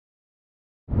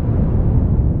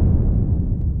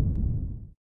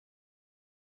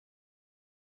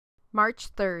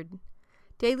March 3rd,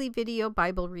 Daily Video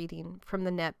Bible Reading from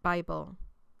the Net Bible.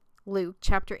 Luke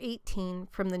chapter 18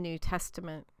 from the New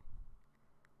Testament.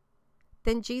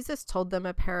 Then Jesus told them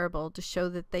a parable to show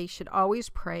that they should always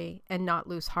pray and not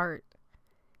lose heart.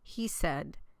 He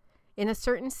said, "In a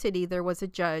certain city there was a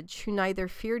judge who neither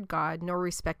feared God nor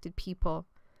respected people.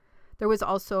 There was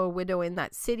also a widow in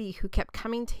that city who kept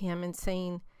coming to him and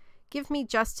saying, 'Give me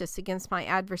justice against my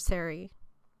adversary.'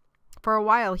 For a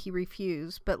while he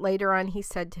refused, but later on he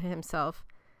said to himself,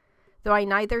 'Though I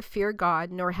neither fear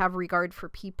God nor have regard for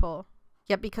people,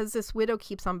 yet because this widow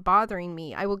keeps on bothering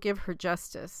me, I will give her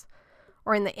justice,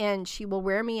 or in the end she will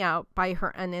wear me out by her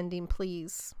unending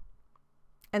pleas.'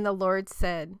 And the Lord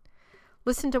said,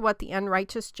 'Listen to what the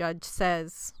unrighteous judge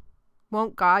says.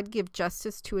 Won't God give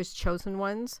justice to his chosen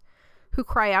ones, who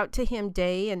cry out to him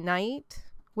day and night?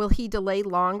 Will he delay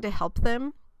long to help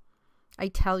them? I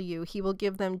tell you, he will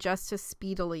give them justice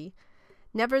speedily.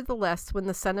 Nevertheless, when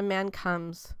the Son of Man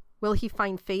comes, will he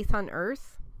find faith on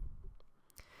earth?"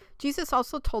 Jesus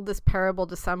also told this parable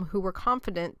to some who were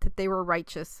confident that they were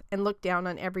righteous and looked down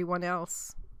on everyone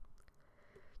else.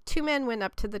 2 men went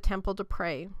up to the temple to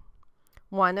pray,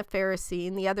 one a Pharisee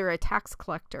and the other a tax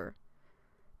collector.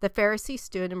 The Pharisee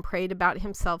stood and prayed about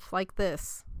himself like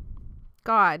this: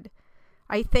 "God,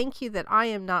 I thank you that I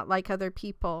am not like other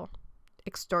people,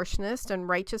 extortionists,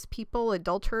 unrighteous people,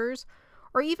 adulterers,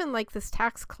 or even like this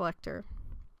tax collector.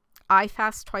 I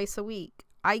fast twice a week.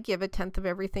 I give 1/10 of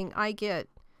everything I get."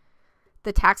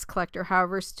 The tax collector,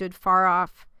 however, stood far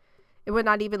off. It would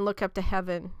not even look up to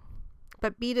heaven,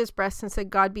 but beat his breast and said,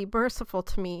 "God, be merciful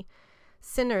to me,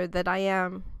 sinner that I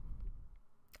am."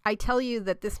 I tell you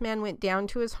that this man went down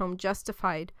to his home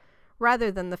justified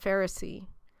rather than the Pharisee.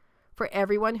 For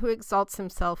everyone who exalts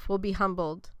himself will be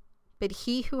humbled, but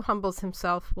he who humbles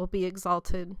himself will be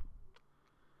exalted.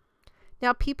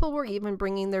 Now people were even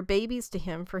bringing their babies to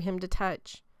him for him to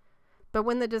touch. But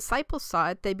when the disciples saw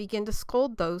it, they began to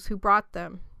scold those who brought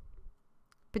them.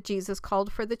 But Jesus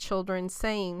called for the children,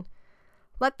 saying,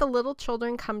 "Let the little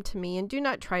children come to me, and do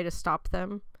not try to stop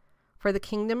them, for the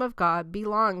kingdom of God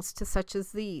belongs to such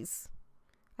as these.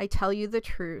 I tell you the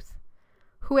truth.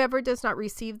 Whoever does not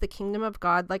receive the kingdom of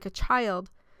God like a child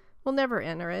will never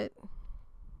enter it."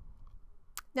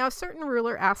 Now a certain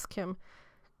ruler asked him,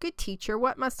 "Good teacher,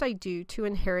 what must I do to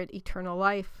inherit eternal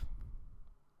life?"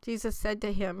 Jesus said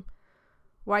to him,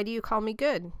 "Why do you call me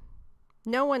good?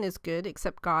 No one is good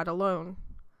except God alone.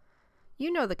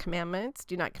 You know the commandments: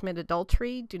 do not commit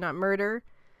adultery, do not murder,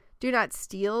 do not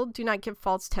steal, do not give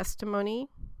false testimony,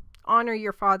 honor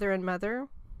your father and mother."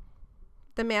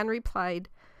 The man replied,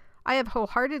 "I have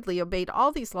wholeheartedly obeyed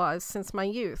all these laws since my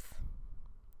youth."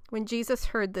 When Jesus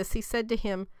heard this, he said to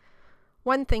him,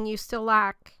 "One thing you still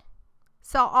lack.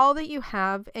 Sell all that you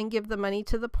have and give the money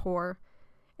to the poor,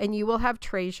 and you will have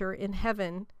treasure in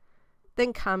heaven.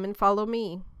 Then come and follow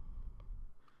me."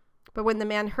 But when the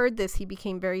man heard this, he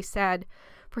became very sad,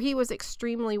 for he was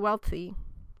extremely wealthy.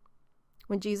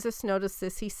 When Jesus noticed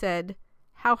this, he said,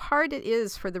 "How hard it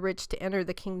is for the rich to enter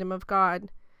the kingdom of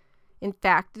God. In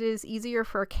fact, it is easier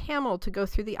for a camel to go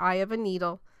through the eye of a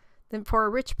needle than for a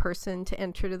rich person to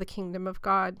enter the kingdom of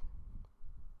God."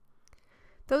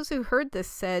 Those who heard this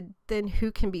said, "Then who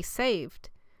can be saved?"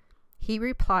 He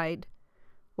replied,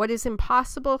 "What is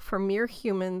impossible for mere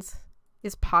humans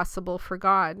is possible for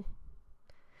God."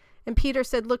 And Peter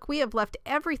said, "Look, we have left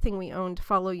everything we own to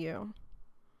follow you."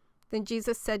 Then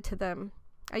Jesus said to them,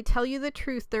 "I tell you the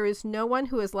truth, there is no one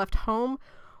who has left home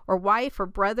or wife or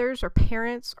brothers or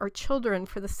parents or children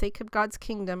for the sake of God's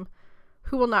kingdom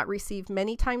who will not receive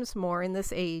many times more in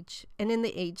this age and in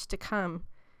the age to come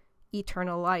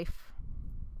eternal life."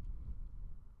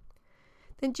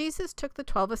 Then Jesus took the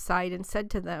 12 aside and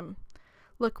said to them,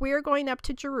 "Look, we are going up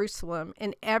to Jerusalem,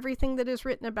 and everything that is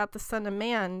written about the Son of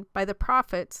Man by the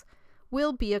prophets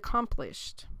will be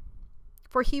accomplished.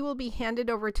 For he will be handed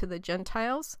over to the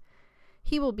Gentiles.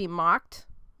 He will be mocked,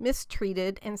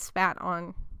 mistreated, and spat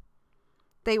on.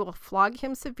 They will flog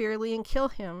him severely and kill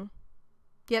him.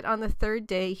 Yet on the 3rd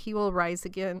day he will rise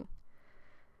again."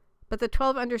 But the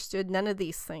 12 understood none of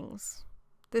these things.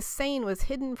 This saying was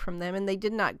hidden from them, and they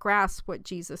did not grasp what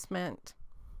Jesus meant.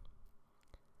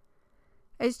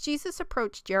 As Jesus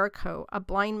approached Jericho, a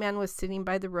blind man was sitting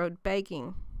by the road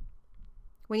begging.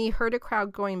 When he heard a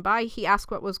crowd going by, he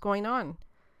asked what was going on.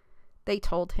 They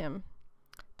told him,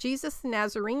 "Jesus the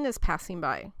Nazarene is passing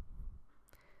by."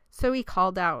 So he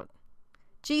called out,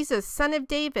 "Jesus, Son of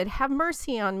David, have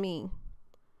mercy on me."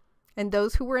 And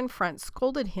those who were in front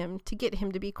scolded him to get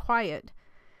him to be quiet,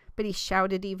 but he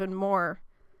shouted even more,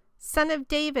 "Son of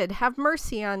David, have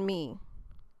mercy on me."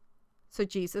 So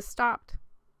Jesus stopped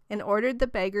and ordered the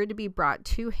beggar to be brought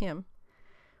to him.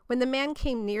 When the man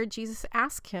came near, Jesus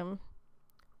asked him,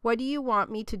 "What do you want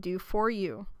me to do for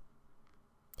you?"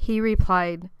 He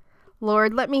replied,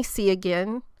 "Lord, let me see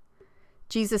again."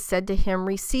 Jesus said to him,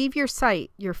 "Receive your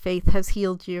sight. Your faith has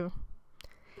healed you."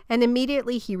 And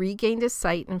immediately he regained his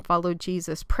sight and followed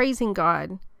Jesus, praising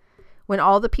God. When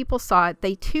all the people saw it,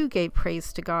 they too gave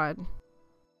praise to God.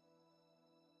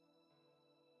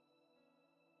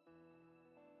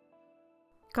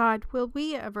 God, will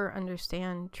we ever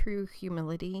understand true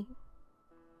humility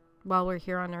while we're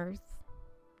here on earth?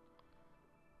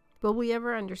 Will we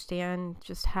ever understand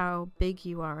just how big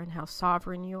you are and how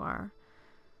sovereign you are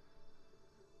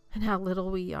and how little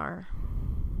we are?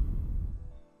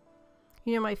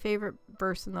 You know, my favorite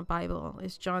verse in the Bible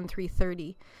is John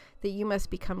 3:30, that you must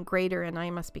become greater and I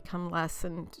must become less,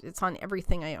 and it's on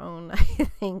everything I own, I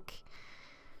think.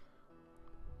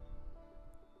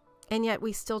 And yet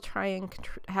we still try and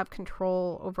have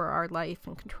control over our life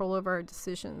and control over our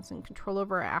decisions and control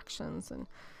over our actions and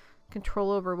control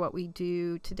over what we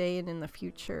do today and in the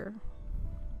future.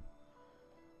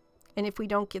 And if we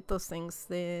don't get those things,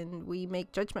 then we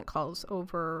make judgment calls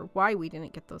over why we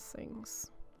didn't get those things.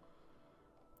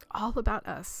 All about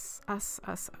us, us,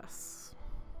 us, us.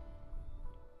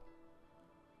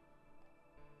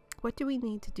 What do we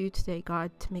need to do today,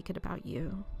 God, to make it about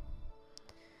you?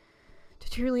 To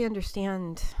truly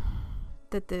understand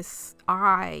that this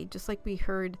I, just like we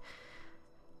heard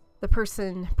the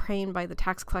person praying by the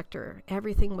tax collector,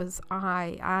 everything was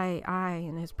I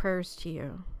in his prayers to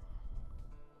you.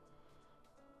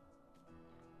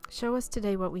 Show us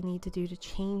today what we need to do to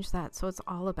change that so it's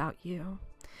all about you,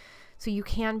 so you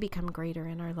can become greater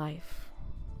in our life.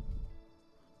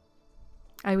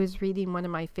 I was reading one of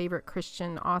my favorite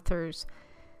Christian authors,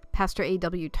 Pastor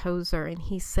A.W. Tozer, and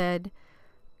he said,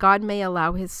 God may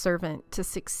allow his servant to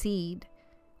succeed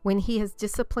when he has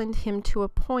disciplined him to a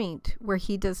point where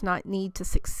he does not need to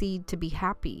succeed to be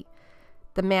happy.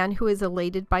 The man who is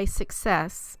elated by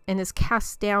success and is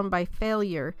cast down by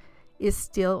failure is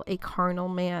still a carnal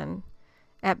man.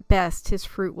 At best, his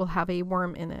fruit will have a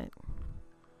worm in it.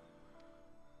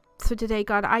 So today,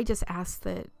 God, I just ask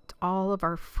that all of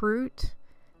our fruit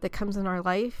that comes in our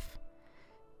life,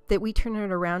 that we turn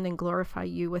it around and glorify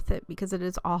you with it, because it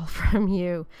is all from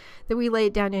you, that we lay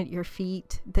it down at your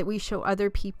feet, that we show other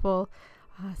people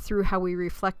through how we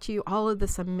reflect you, all of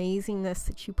this amazingness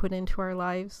that you put into our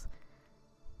lives.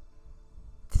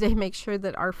 Today, make sure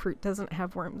that our fruit doesn't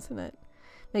have worms in it.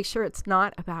 Make sure it's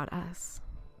not about us,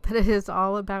 that it is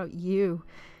all about you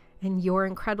and your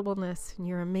incredibleness and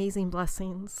your amazing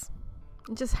blessings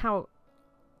and just how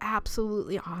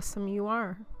absolutely awesome you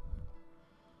are.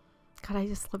 God, I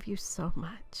just love you so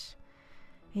much.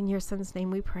 In your son's name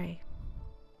we pray.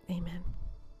 Amen.